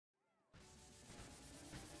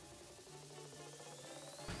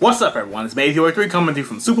What's up, everyone? It's Baby3 coming to you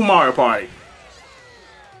from Super Mario Party.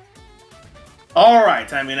 Alright,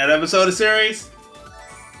 time in that episode of the series.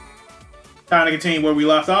 Time to continue where we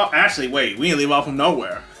left off. Actually, wait, we didn't leave off from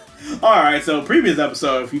nowhere. Alright, so previous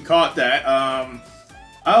episode, if you caught that,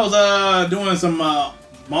 I was doing some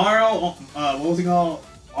Mario, what was it called?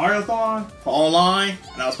 Mario-thon online,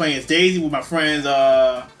 and I was playing as Daisy with my friends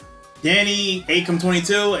Danny,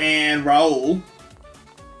 Acom22, and Raul.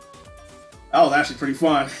 That was actually pretty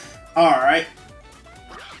fun. Alright.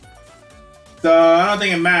 So, I don't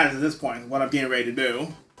think it matters at this point what I'm getting ready to do.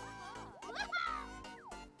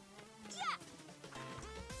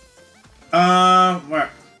 Where?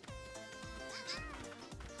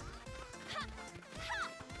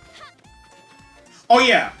 Oh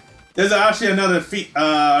yeah! There's actually another thing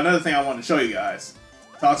I want to show you guys.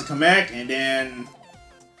 Talk to Kamek, and then...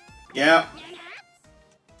 yeah.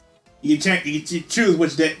 You can choose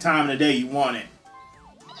which time of the day you want it.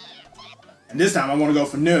 And this time I want to go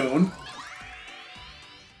for noon.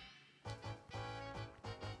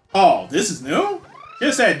 Oh, this is new?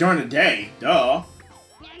 Just said during the day. Duh.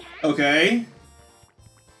 Okay.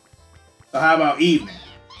 So how about evening?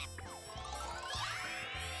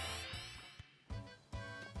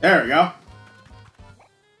 There we go.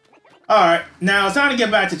 Alright, now it's time to get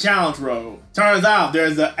back to Challenge Road. Turns out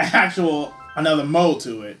there's another mode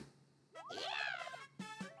to it.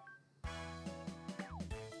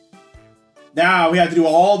 Now we have to do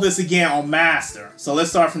all this again on Master. So let's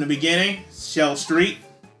start from the beginning. Shell Street.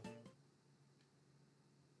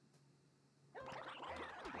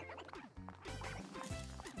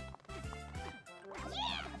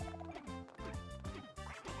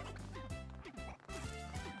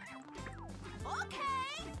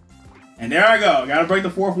 And there I go. Gotta break the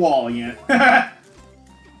fourth wall again.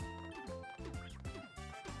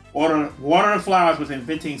 Water the flowers within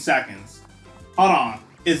 15 seconds. Hold on.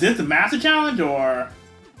 Is this the Master Challenge, or...?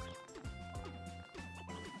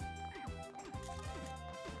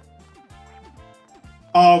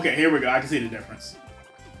 Oh, okay, here we go. I can see the difference.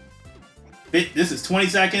 This is 20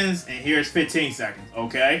 seconds, and here's 15 seconds.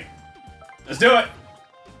 Okay. Let's do it!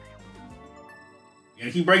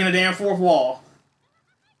 Gotta keep breaking the damn fourth wall.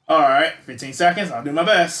 Alright, 15 seconds. I'll do my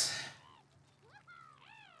best.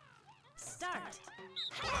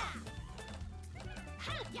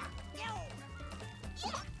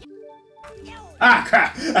 Ah,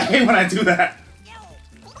 crap! I hate when I do that.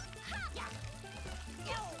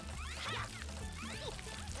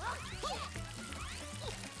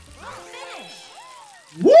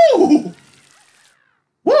 Woo!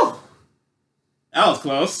 Woo! That was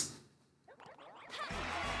close.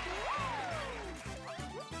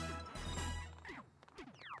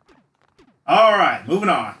 Alright, moving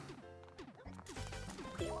on.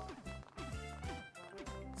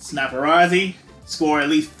 Snapperazzi scored at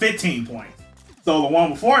least 15 points. So the one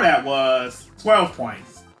before that was 12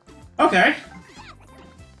 points. Okay.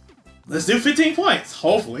 Let's do 15 points,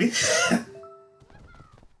 hopefully.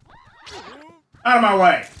 Out of my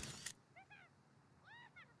way.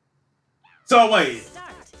 So wait,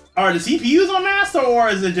 are the CPUs on Master, or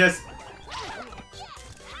is it just...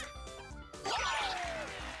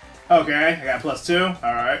 okay, I got +2,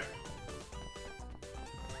 alright.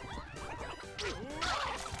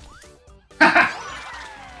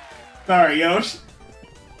 Sorry, Yosh.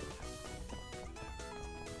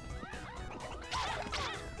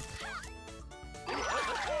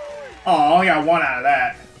 Oh, I only got one out of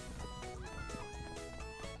that.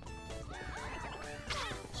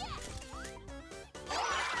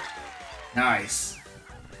 Nice.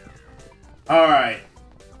 Alright.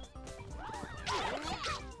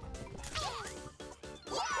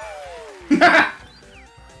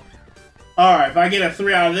 Alright, if I get a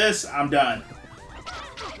 3 out of this, I'm done.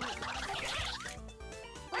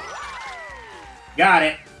 Got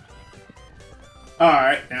it.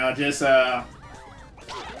 Alright, now just,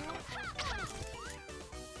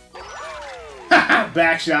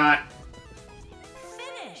 back shot.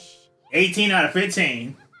 Finish. 18 out of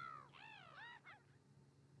 15.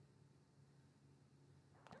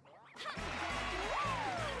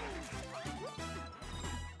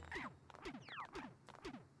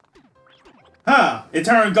 Huh, it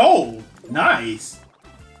turned gold. Nice.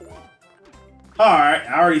 Alright,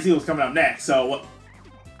 I already see what's coming up next, so what?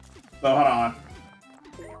 So, hold on.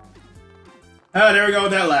 Oh, there we go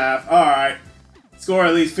with that laugh. Alright. Score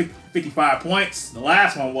at least 55 points. The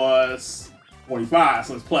last one was 45,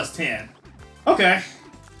 so it's +10. Okay.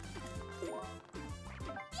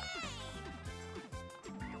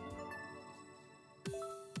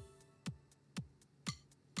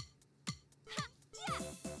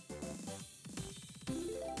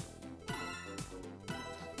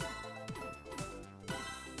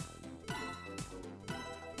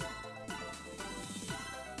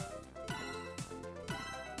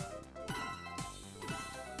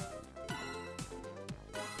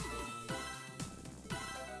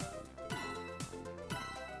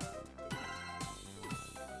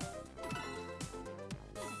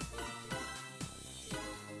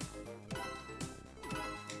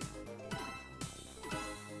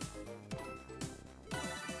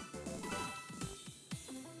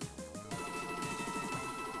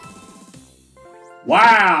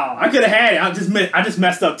 Wow, I could have had it. I just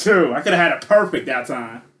messed up too. I could have had it perfect that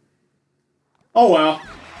time. Oh well.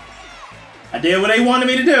 I did what they wanted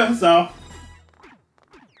me to do, so.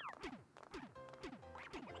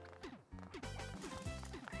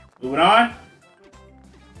 Moving on.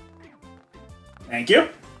 Thank you.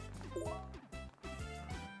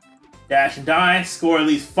 Dash and die. Score at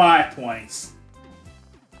least 5 points.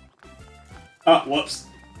 Oh, whoops.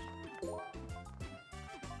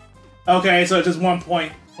 Okay, so it's just 1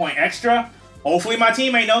 point extra. Hopefully my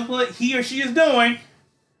teammate knows what he or she is doing.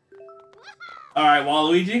 Alright,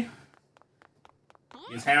 Waluigi.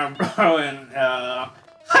 He's Hammer Bro and, oh,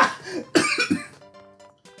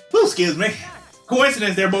 excuse me.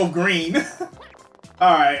 Coincidence, they're both green.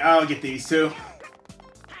 Alright, I'll get these two.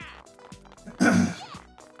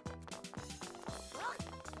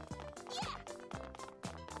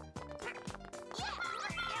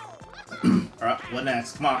 Alright, what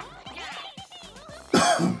next? Come on.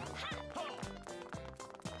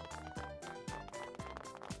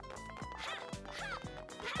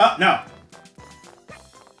 Oh, no.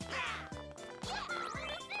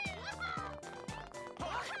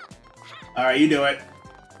 Alright, you do it.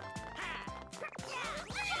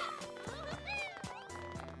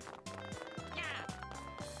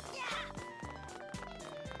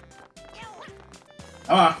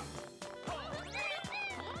 Come on.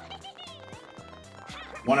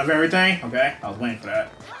 One of everything? Okay, I was waiting for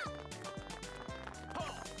that.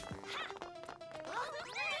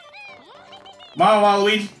 Come on,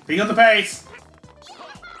 Waluigi. Pick up the pace.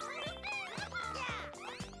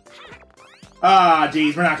 Ah,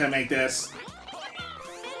 geez, we're not gonna make this.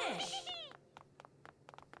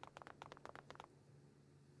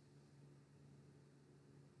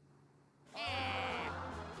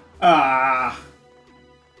 Ah.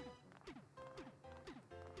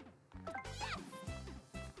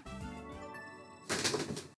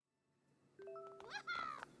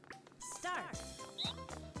 Start.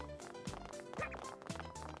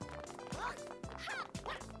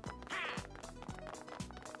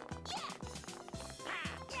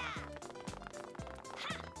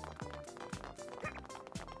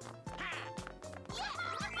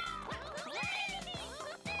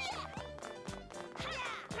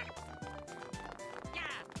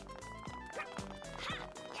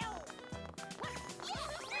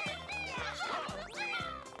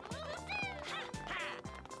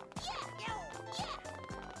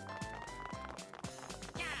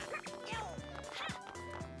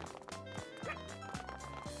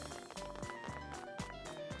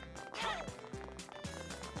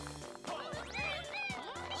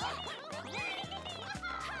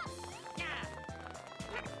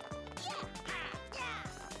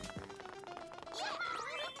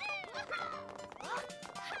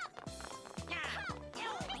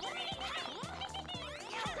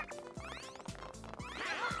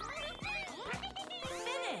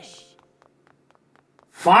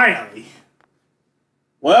 Finally.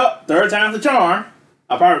 Well, third time's the charm.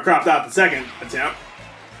 I probably cropped out the second attempt.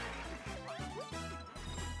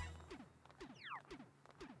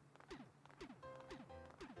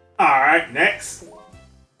 Alright, next.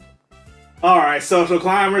 Alright, social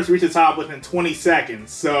climbers reach the top within 20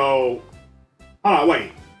 seconds. So, hold on,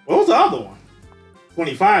 wait. What was the other one?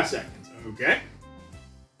 25 seconds. Okay.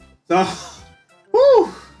 So,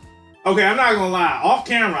 whew. Okay, I'm not gonna lie. Off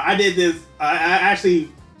camera, I did this. I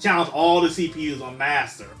actually challenged all the CPUs on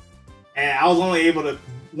Master, and I was only able to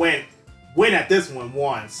win at this one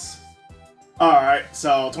once. All right,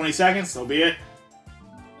 so 20 seconds. So be it.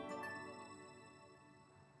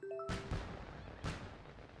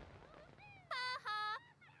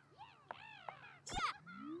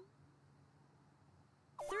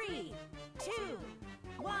 Three, two,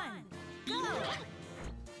 one, go!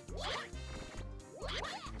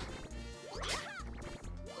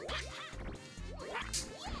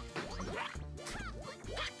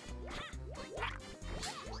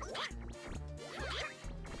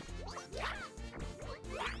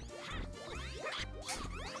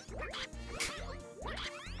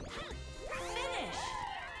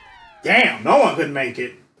 Damn, no one could make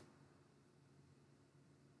it.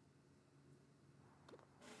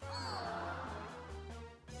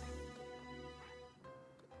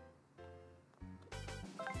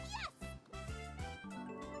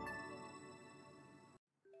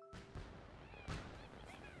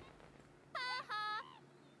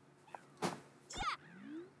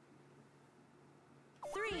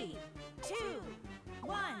 Three, two,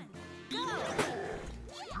 one, go!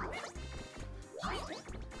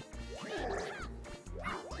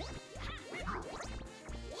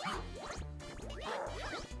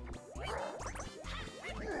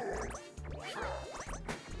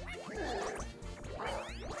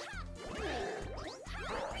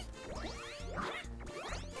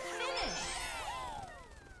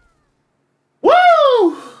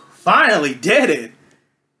 Finally did it!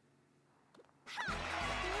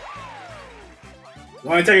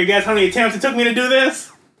 Want to take a guess how many attempts it took me to do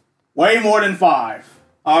this? Way more than 5.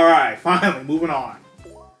 Alright, finally, moving on.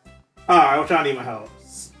 Alright, what y'all need my help?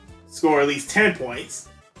 Score at least 10 points.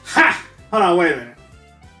 Ha! Hold on, wait a minute.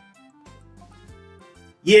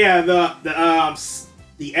 Yeah,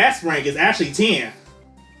 the S rank is actually 10.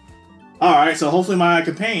 Alright, so hopefully my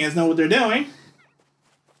companions know what they're doing.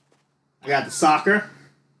 I got the soccer.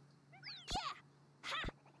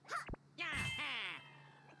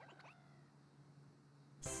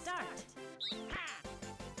 Start.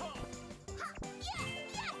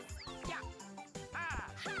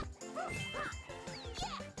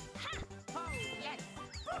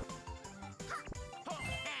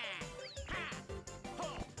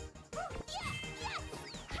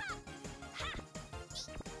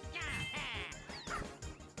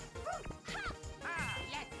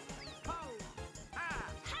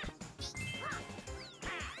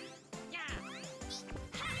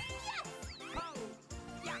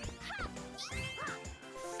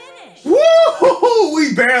 Finish. Woo!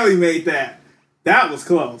 We barely made that. That was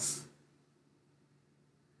close.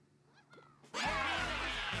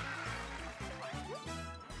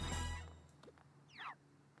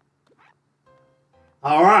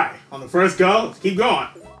 Alright, on the first go, let's keep going.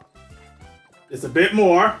 Just a bit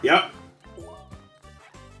more. Yep.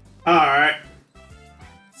 Alright.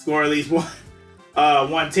 Score at least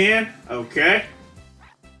 110. Okay.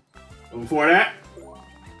 Before that.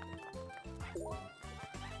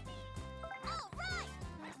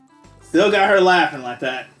 Still got her laughing like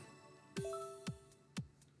that.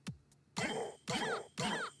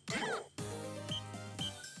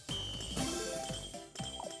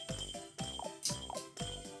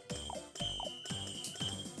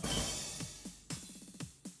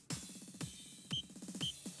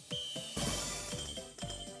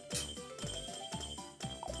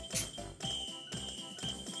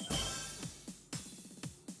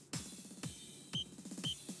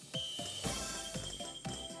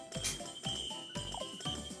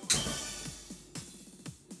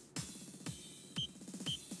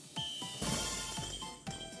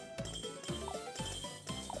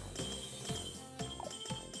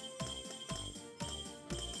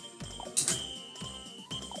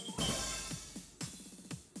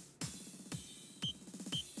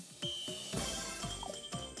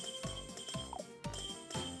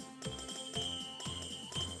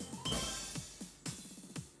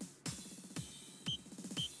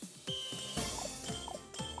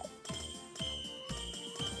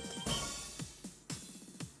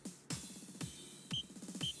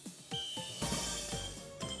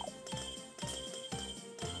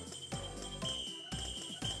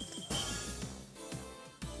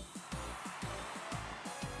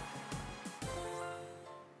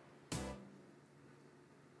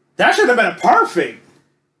 That should have been a perfect.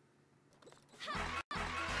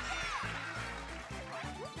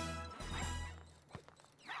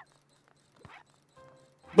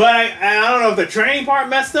 But I don't know if the training part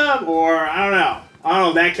messed up or I don't know. I don't know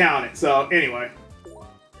if that counted. So anyway.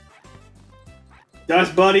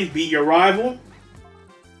 Dust Buddies beat your rival.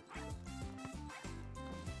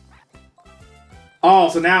 Oh,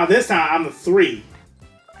 so now this time I'm the 3.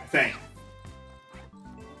 I think.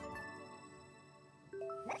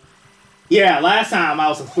 Yeah, last time I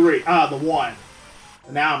was a 3. The 1.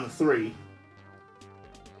 And now I'm the 3.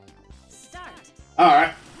 Start.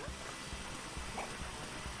 Alright.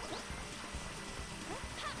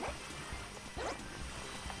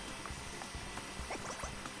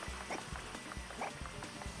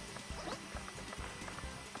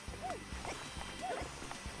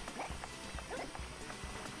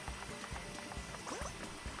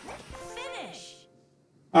 Finish.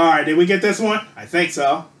 Alright, did we get this one? I think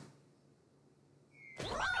so.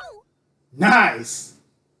 Nice!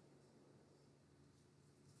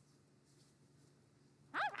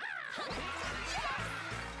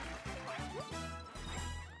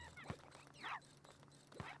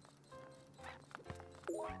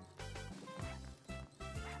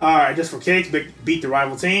 Alright, just for kicks, beat the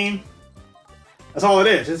rival team. That's all it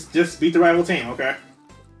is. Just beat the rival team, okay.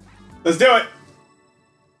 Let's do it!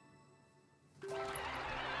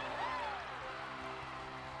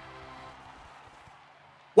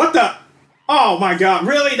 What the? Oh my god,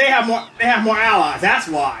 really? They have more allies, that's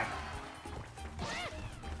why.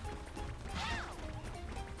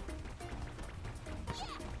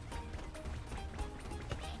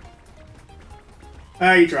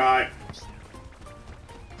 You tried.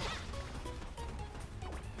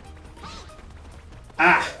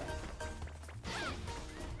 Ah.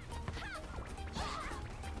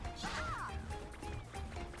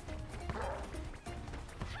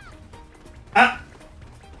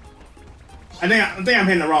 I think I'm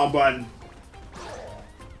hitting the wrong button.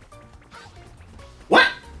 What?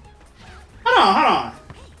 Hold on.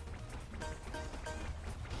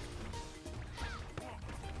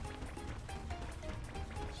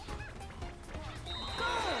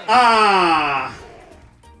 Ah.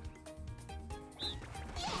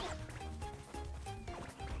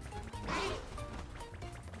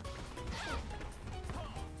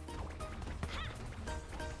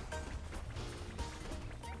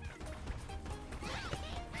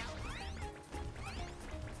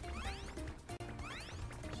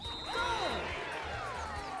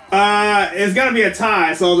 It's gonna be a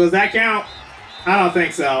tie, so does that count? I don't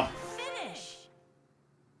think so. Finish.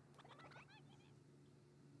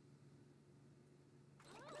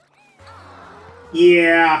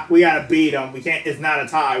 Yeah, we gotta beat him. We can't, it's not a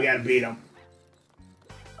tie, we gotta beat him.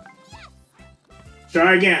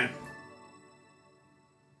 Try again.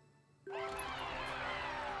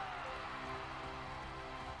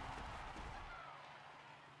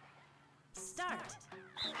 Start.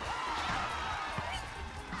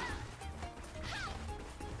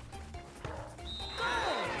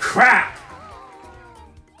 Crap!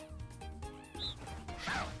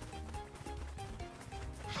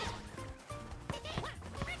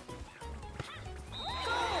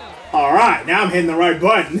 Alright, now I'm hitting the right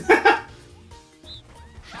button.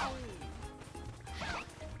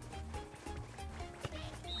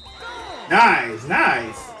 Nice,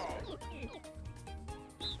 nice.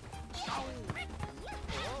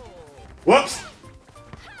 Whoops.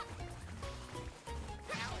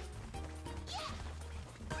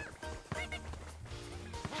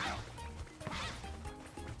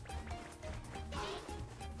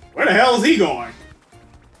 Where the hell is he going?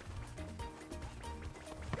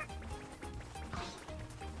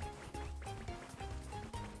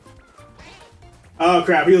 Oh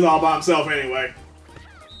crap, he was all by himself anyway.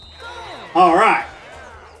 Alright.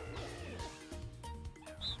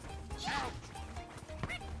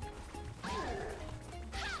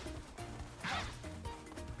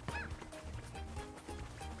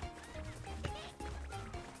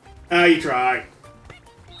 Oh, you tried.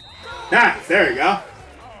 Nice, there you go.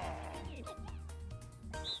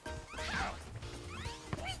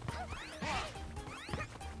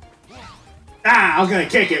 Ah, I was gonna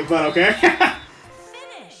kick it, but okay.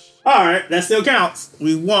 Finish. Alright, that still counts.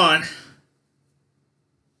 We won.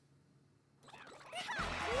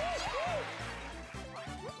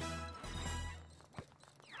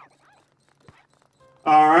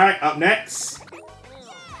 Alright, up next.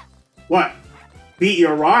 What? Beat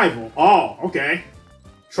your rival. Oh, okay.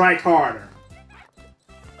 Strike harder.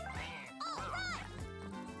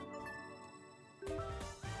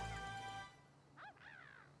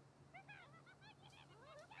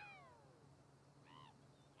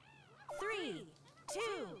 Three,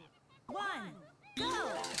 two, one, go.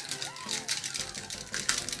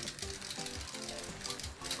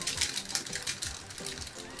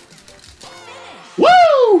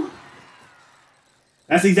 Woo!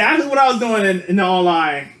 That's exactly what I was doing in the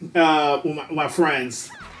online with my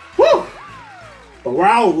friends. Woo! But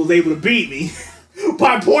Raul was able to beat me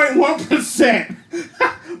by 0.1%.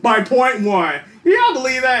 By 0.1. Can y'all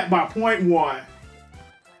believe that? By 0.1.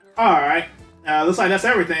 Alright. Looks like that's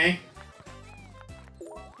everything.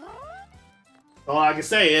 All I can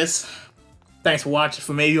say is, thanks for watching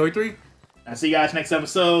for Meteor 3. I'll see you guys next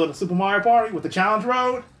episode of Super Mario Party with the Challenge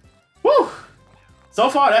Road. Woo! So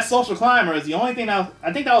far, that social climber is the only thing that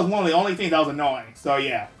I think that was one of the only things that was annoying. So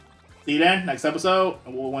yeah. See you then, next episode,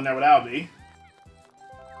 and whenever that'll be.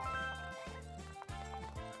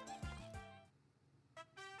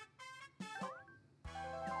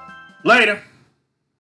 Later.